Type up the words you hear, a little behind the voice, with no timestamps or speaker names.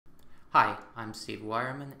Hi, I'm Steve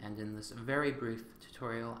Wireman, and in this very brief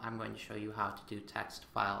tutorial I'm going to show you how to do text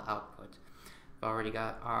file output. I've already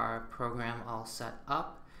got our program all set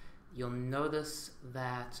up. You'll notice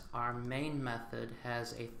that our main method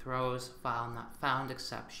has a throws file not found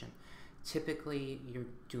exception. Typically you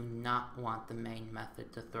do not want the main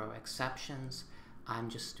method to throw exceptions. I'm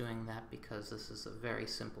just doing that because this is a very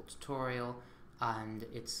simple tutorial and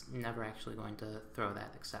it's never actually going to throw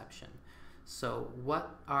that exception. So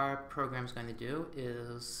what our program is going to do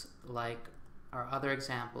is, like our other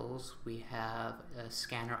examples, we have a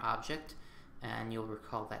scanner object, and you'll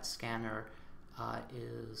recall that scanner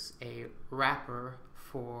is a wrapper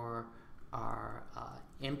for our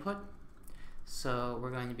input. So we're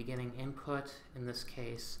going to be getting input, in this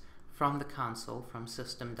case, from the console, from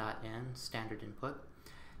system.in, standard input.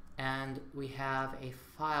 And we have a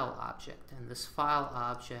file object, and this file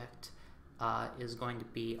object is going to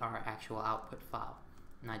be our actual output file.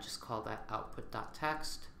 And I just call that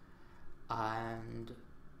output.txt. And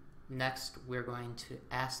next we're going to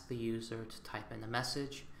ask the user to type in a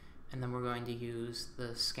message, and then we're going to use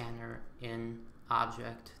the scanner in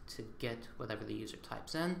object to get whatever the user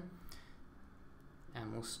types in,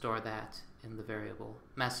 and we'll store that in the variable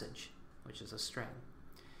message, which is a string.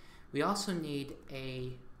 We also need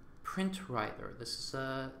a print writer. This is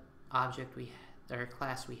a object or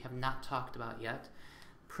class we have not talked about yet.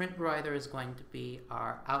 Print writer is going to be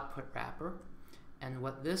our output wrapper, and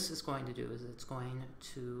what this is going to do is it's going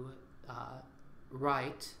to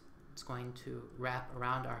it's going to wrap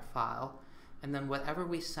around our file, and then whatever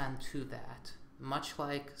we send to that, much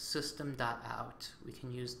like system.out, we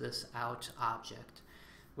can use this out object.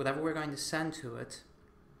 Whatever we're going to send to it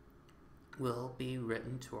will be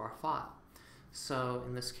written to our file. So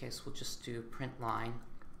in this case we'll just do print line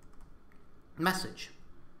message.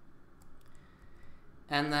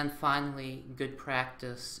 And then finally, good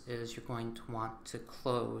practice is you're going to want to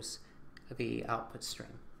close the output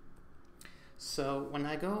string. So when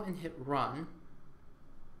I go and hit run,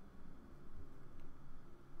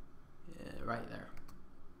 right there,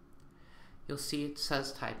 you'll see it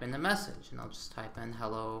says type in the message, and I'll just type in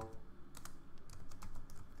hello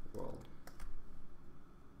world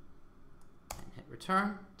and hit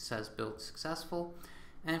return. It says build successful.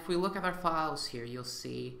 And if we look at our files here, you'll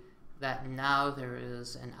see that now there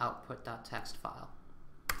is an output.txt file,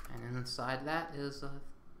 and inside that is a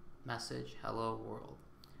message hello world.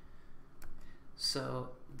 So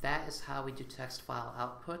that is how we do text file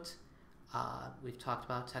output. We've talked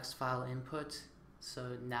about text file input,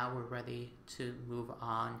 so now we're ready to move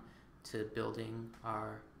on to building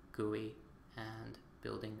our GUI and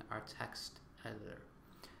building our text editor.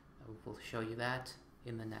 We'll show you that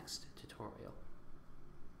in the next tutorial.